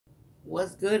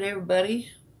What's good,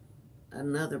 everybody?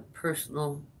 Another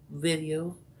personal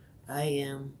video. I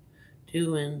am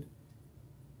doing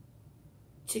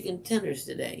chicken tenders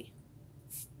today.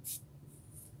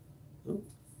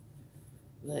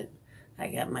 But I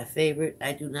got my favorite.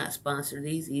 I do not sponsor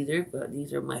these either, but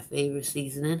these are my favorite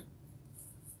seasoning.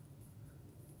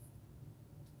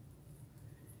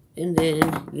 And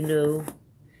then, you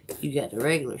got the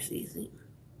regular seasoning.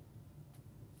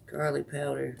 Garlic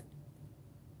powder,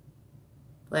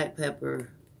 black pepper,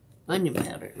 onion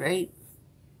powder, right?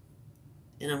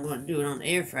 And I'm going to do it on the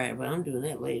air fryer, but I'm doing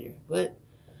that later. But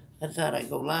I thought I'd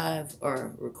go live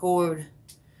or record,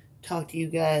 talk to you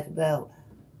guys about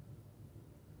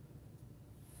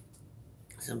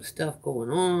some stuff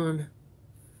going on,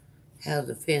 how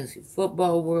the fantasy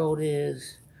football world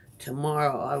is.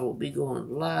 Tomorrow I will be going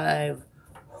live,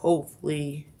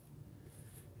 hopefully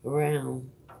around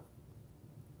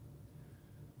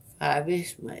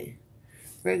 5-ish, my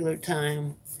regular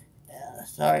time.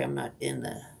 Sorry I'm not in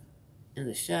the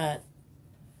shot.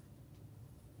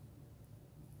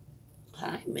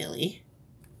 Hi, Millie.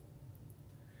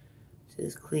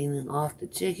 Just cleaning off the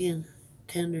chicken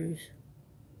tenders.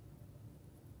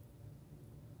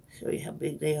 Show you how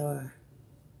big they are.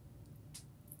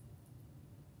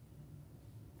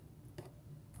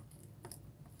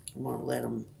 I'm going to let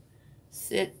them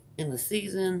sit in the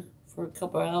season for a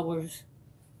couple hours,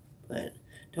 but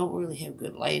don't really have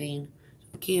good lighting.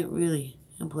 So can't really,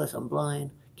 and plus I'm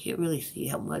blind, can't really see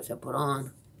how much I put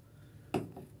on.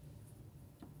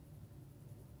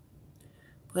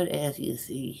 But as you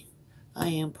see, I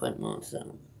am putting on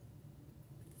some.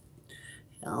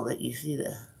 I'll let you see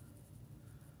the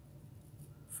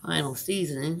final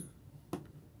seasoning.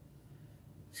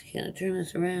 So can I turn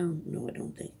this around? No, I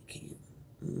don't think I can.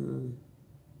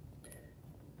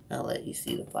 I'll let you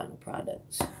see the final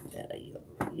products that I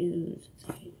use. You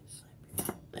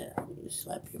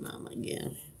slap your mama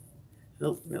again.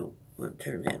 Nope, I'm going to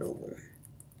turn that over.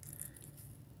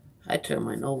 I turn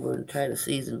mine over and try to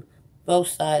season both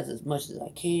sides as much as I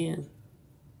can.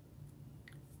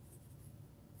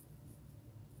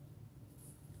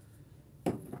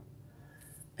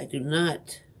 I do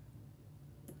not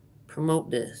promote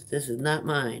this. This is not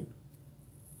mine.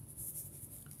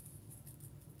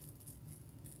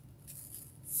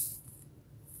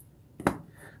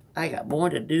 I got more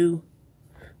to do,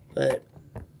 but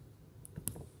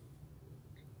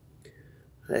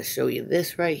let's show you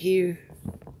this right here.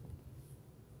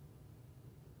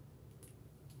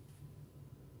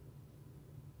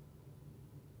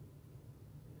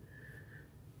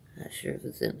 Not sure if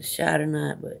it's in the shot or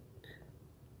not, but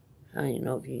I don't even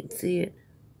know if you can see it.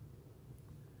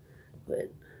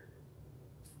 But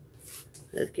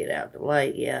let's get out the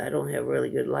light. Yeah, I don't have really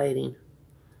good lighting.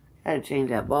 I had to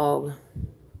change that bulb.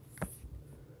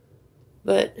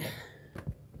 But,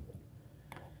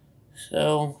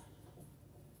 so,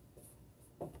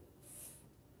 I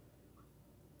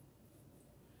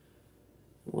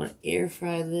want to air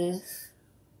fry this.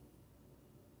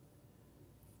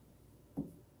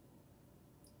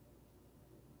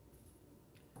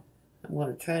 I'm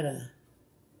going to try to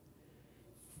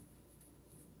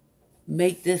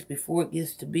make this before it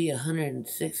gets to be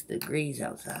 106 degrees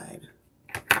outside.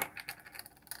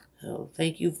 So,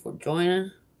 thank you for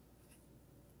joining.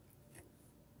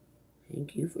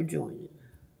 Thank you for joining.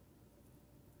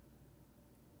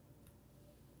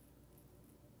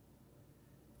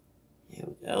 There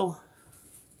we go.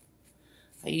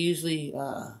 I usually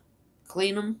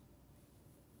clean them,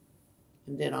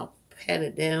 and then I'll pat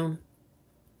it down.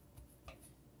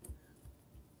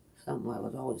 Something I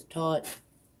was always taught.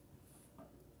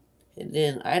 And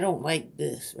then I don't like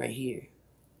this right here.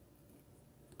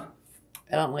 I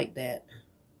don't like that.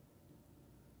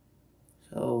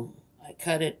 So I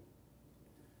cut it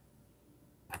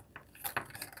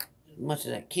as much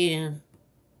as I can.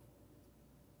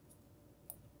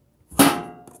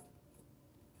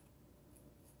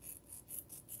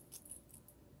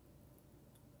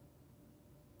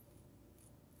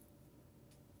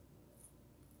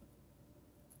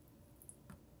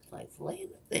 Like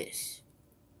filleting a fish.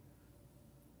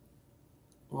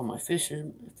 All my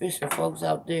fisher folks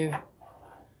out there,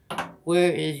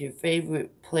 where is your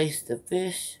favorite place to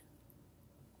fish?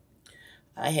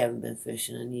 I haven't been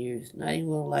fishing in years. Not even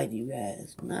gonna lie to you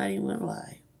guys. Not even gonna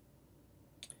lie.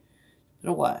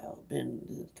 Been a while.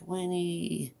 Been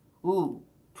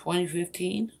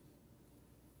 2015.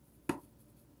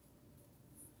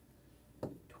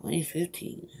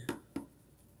 2015.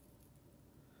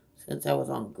 Since I was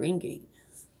on Green Gate.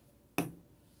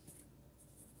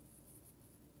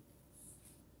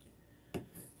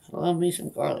 I love me some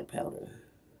garlic powder.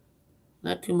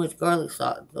 Not too much garlic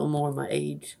salt, no more my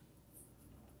age.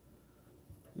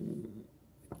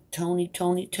 Tony,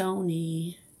 Tony,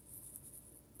 Tony.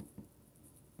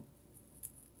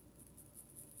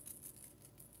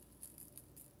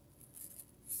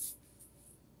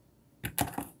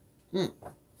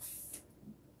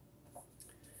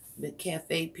 Big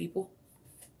cafe people.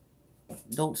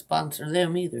 Don't sponsor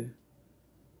them either.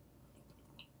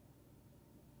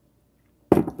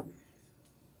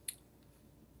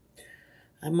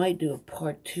 I might do a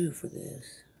part 2 for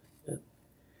this.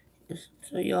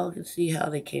 So y'all can see how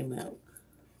they came out.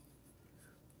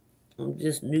 I'm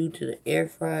just new to the air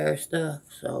fryer stuff,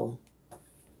 so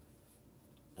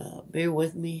bear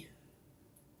with me.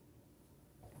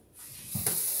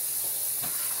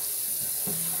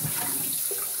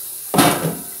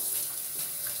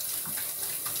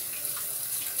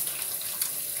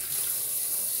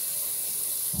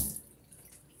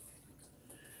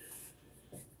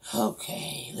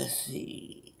 Okay, let's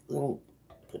see. We'll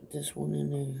put this one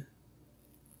in there.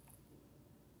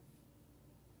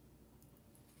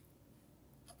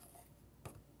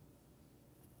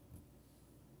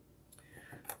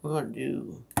 We're going to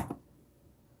do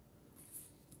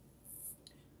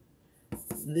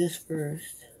this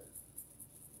first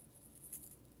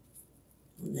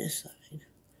on this side.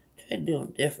 Try to do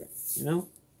them different, you know?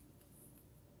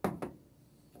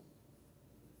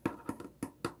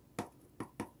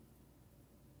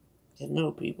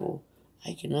 No, people,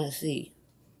 I cannot see.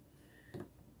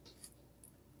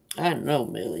 I know,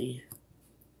 Millie.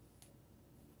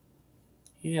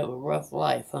 You have a rough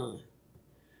life, huh?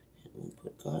 And we'll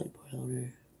put garlic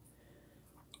powder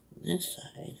on this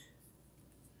side.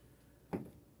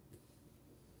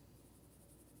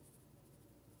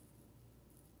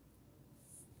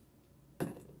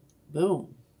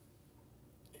 Boom.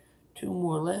 2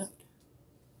 more left.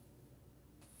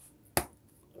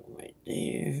 Right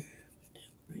there.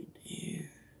 Right there.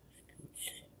 Scooch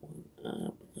that one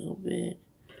up a little bit.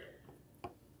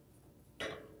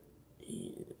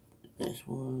 And this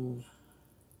one.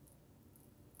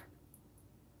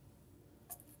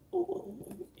 Oh,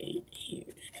 right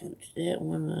here. Scooch that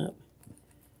one up.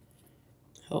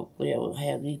 Hopefully I will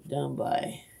have these done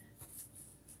by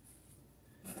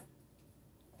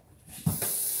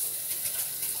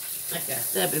like I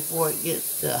said before, it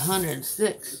gets to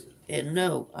 106. And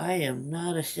no, I am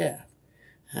not a chef.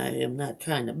 I am not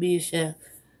trying to be a chef.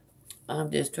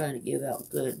 I'm just trying to give out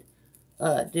good,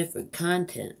 different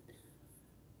content.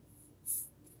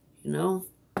 You know?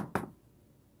 I'm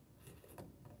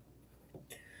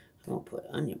going to put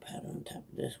onion powder on top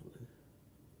of this one.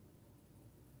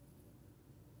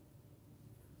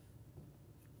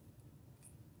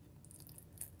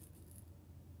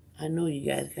 I know you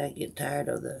guys got to get tired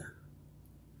of the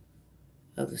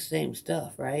same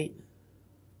stuff, right?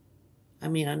 I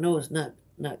mean, I know it's not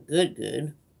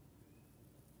good,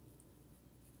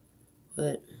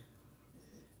 but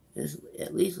this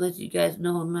at least lets you guys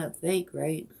know I'm not fake,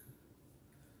 right?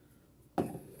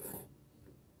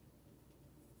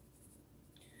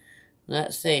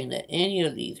 Not saying that any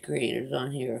of these creators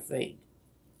on here are fake,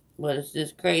 but it's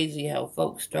just crazy how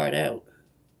folks start out.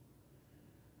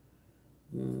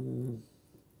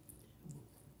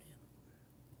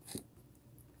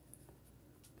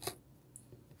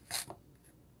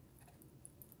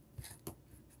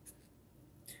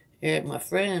 Here, my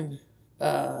friend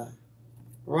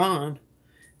Ron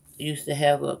used to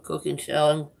have a cooking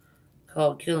channel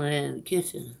called Killing It in the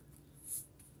Kitchen.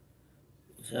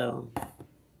 So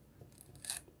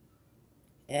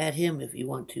add him if you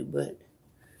want to, but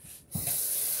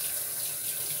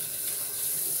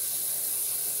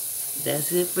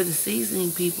that's it for the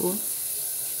seasoning, people.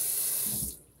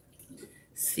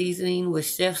 Seasoning with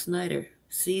Chef Snyder.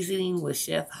 Seasoning with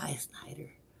Chef High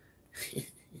Snyder.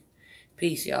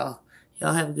 Peace, y'all.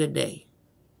 Y'all have a good day.